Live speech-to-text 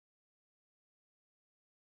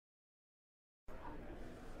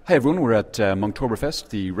Hi everyone, we're at Monktoberfest,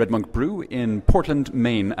 the Red Monk Brew in Portland,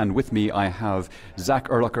 Maine, and with me I have Zack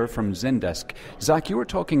Urlocker from ZenDesk. Zack, you were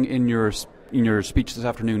talking in your speech this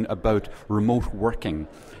afternoon about remote working.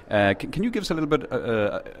 Can you give us a little bit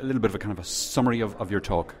of a kind of a summary of your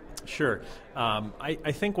talk? Sure.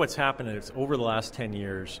 I think what's happened is over the last 10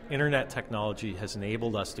 years, internet technology has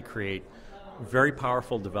enabled us to create very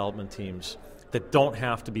powerful development teams that don't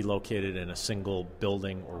have to be located in a single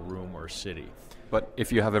building or room or city. But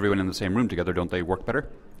if you have everyone in the same room together, don't they work better?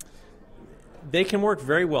 They can work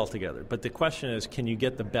very well together, but the question is, can you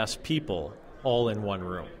get the best people all in one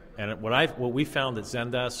room? And what we found at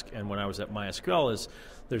ZenDesk and when I was at MySQL is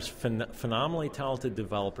there's phenomenally talented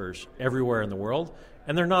developers everywhere in the world,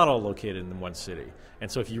 and they're not all located in one city.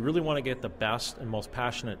 And so if you really want to get the best and most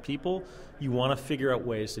passionate people, you want to figure out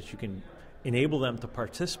ways that you can enable them to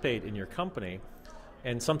participate in your company.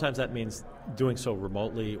 And sometimes that means doing so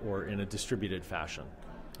remotely or in a distributed fashion.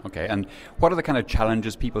 Okay, and what are the kind of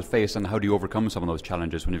challenges people face, and how do you overcome some of those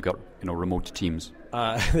challenges when you've got remote teams?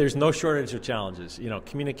 There's no shortage of challenges.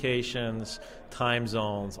 Communications, time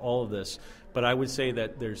zones, all of this. But I would say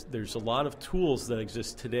that there's a lot of tools that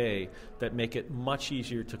exist today that make it much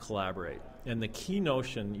easier to collaborate. And the key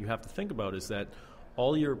notion you have to think about is that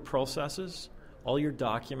all your processes, all your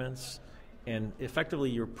documents, and effectively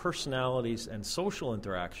your personalities and social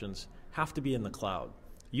interactions have to be in the cloud.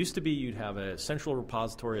 Used to be you'd have a central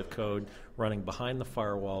repository of code running behind the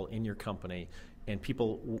firewall in your company, and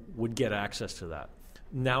people would get access to that.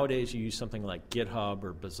 Nowadays you use something like GitHub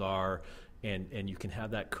or Bazaar, and you can have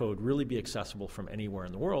that code really be accessible from anywhere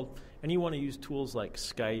in the world. And you want to use tools like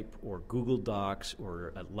Skype or Google Docs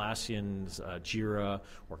or Atlassian's Jira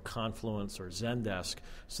or Confluence or ZenDesk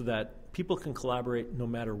so that people can collaborate no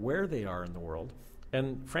matter where they are in the world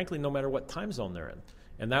and, frankly, no matter what time zone they're in.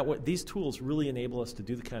 And these tools really enable us to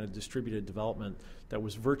do the kind of distributed development that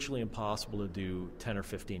was virtually impossible to do 10 or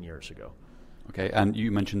 15 years ago. Okay, and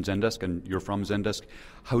you mentioned ZenDesk, and you're from ZenDesk.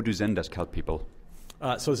 How do ZenDesk help people?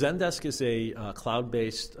 So ZenDesk is a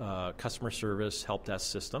cloud-based customer service help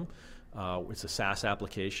desk system. It's a SaaS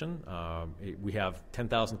application. We have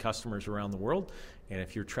 10,000 customers around the world, and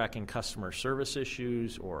if you're tracking customer service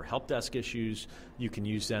issues or help desk issues, you can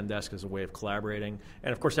use ZenDesk as a way of collaborating.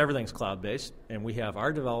 And of course, everything's cloud-based, and we have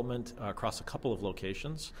our development across a couple of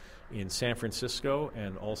locations in San Francisco,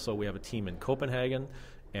 and also we have a team in Copenhagen.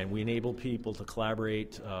 And we enable people to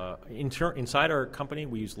collaborate. Inside our company,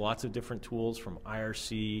 we use lots of different tools from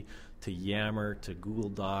IRC to Yammer to Google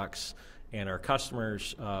Docs. And our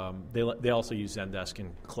customers, they also use ZenDesk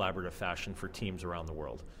in collaborative fashion for teams around the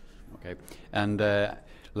world. Okay. And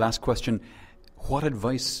last question, what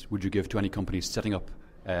advice would you give to any companies setting up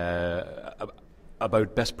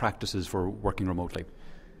about best practices for working remotely?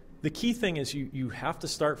 The key thing is you have to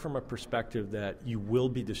start from a perspective that you will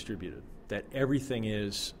be distributed, that everything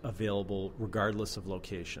is available regardless of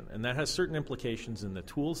location. And that has certain implications in the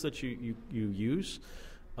tools that you use,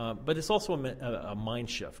 but it's also a mind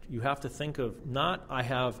shift. You have to think of not I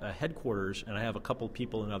have a headquarters and I have a couple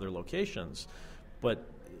people in other locations, but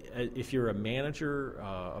if you're a manager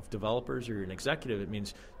of developers or you're an executive, it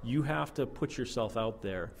means you have to put yourself out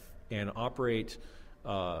there and operate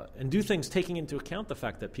and do things taking into account the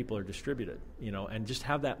fact that people are distributed, and just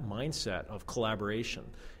have that mindset of collaboration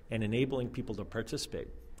and enabling people to participate.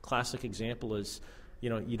 Classic example is, you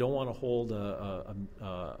don't want to hold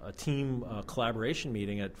a team collaboration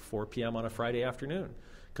meeting at 4 p.m. on a Friday afternoon,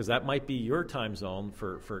 because that might be your time zone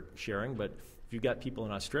for sharing, but if you've got people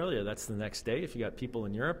in Australia, that's the next day. If you've got people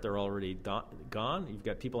in Europe, they're already gone. You've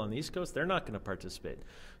got people on the East Coast, they're not going to participate.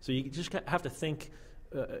 So you just have to think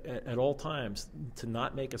at all times to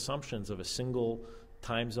not make assumptions of a single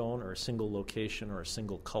time zone or a single location or a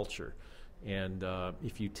single culture. And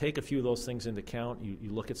if you take a few of those things into account, you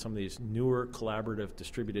look at some of these newer collaborative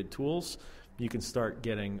distributed tools, you can start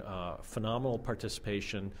getting phenomenal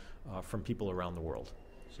participation from people around the world.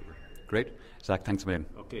 Super. Great. Zack, thanks a million.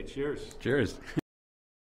 Okay, cheers. Cheers.